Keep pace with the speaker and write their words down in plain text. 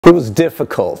It was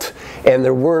difficult, and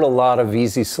there weren't a lot of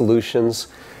easy solutions.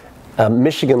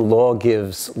 Michigan law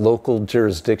gives local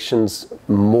jurisdictions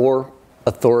more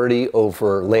authority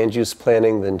over land use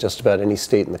planning than just about any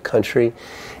state in the country.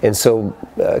 And so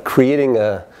creating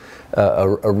a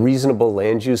reasonable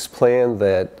land use plan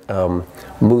that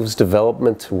moves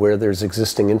development to where there's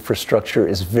existing infrastructure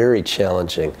is very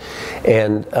challenging.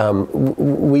 And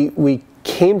we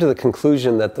came to the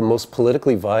conclusion that the most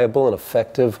politically viable and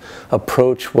effective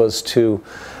approach was to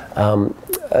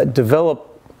develop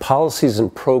policies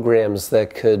and programs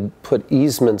that could put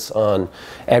easements on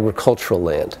agricultural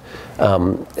land.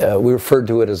 We referred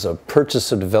to it as a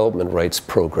purchase of development rights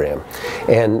program.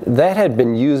 And that had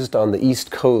been used on the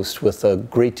East Coast with a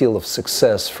great deal of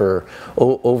success for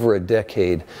over a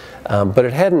decade. But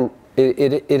it hadn't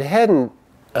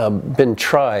been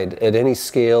tried at any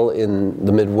scale in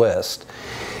the Midwest.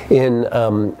 In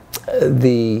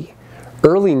the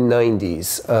early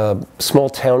 90s, a small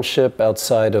township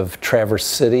outside of Traverse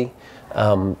City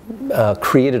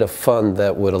created a fund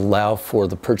that would allow for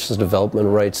the purchase of development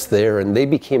rights there, and they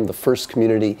became the first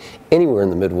community anywhere in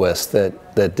the Midwest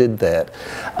that did that.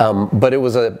 But it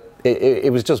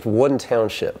was just one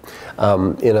township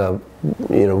in a,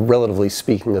 relatively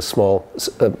speaking, a small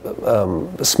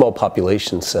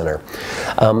population center.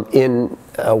 In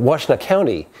Washtenaw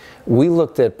County, we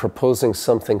looked at proposing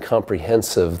something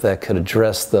comprehensive that could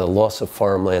address the loss of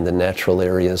farmland in natural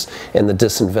areas and the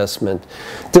disinvestment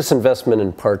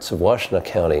in parts of Washtenaw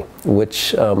County,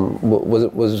 which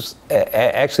was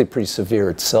actually pretty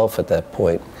severe itself at that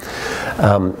point.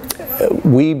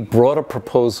 We brought a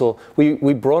proposal.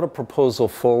 We brought a proposal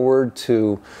forward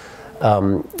to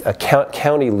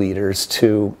county leaders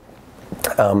to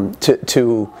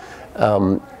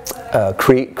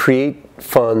create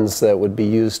funds that would be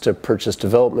used to purchase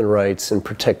development rights and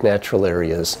protect natural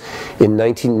areas. In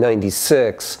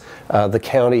 1996, the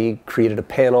county created a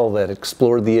panel that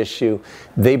explored the issue.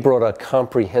 They brought a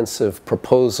comprehensive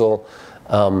proposal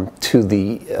to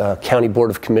the County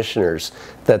Board of Commissioners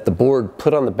that the board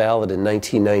put on the ballot in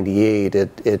 1998.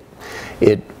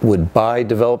 It would buy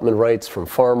development rights from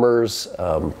farmers,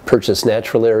 purchase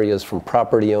natural areas from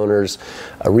property owners,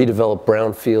 redevelop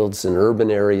brownfields in urban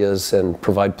areas, and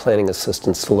provide planning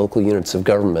assistance to local units of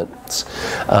governments.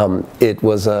 It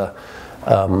was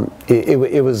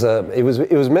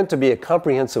meant to be a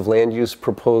comprehensive land use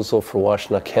proposal for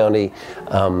Washtenaw County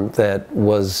that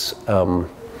was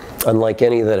unlike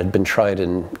any that had been tried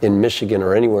in Michigan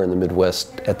or anywhere in the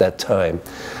Midwest at that time.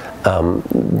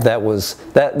 That was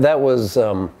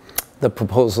the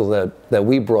proposal that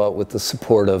we brought with the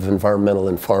support of environmental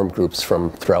and farm groups from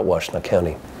throughout Washtenaw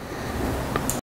County.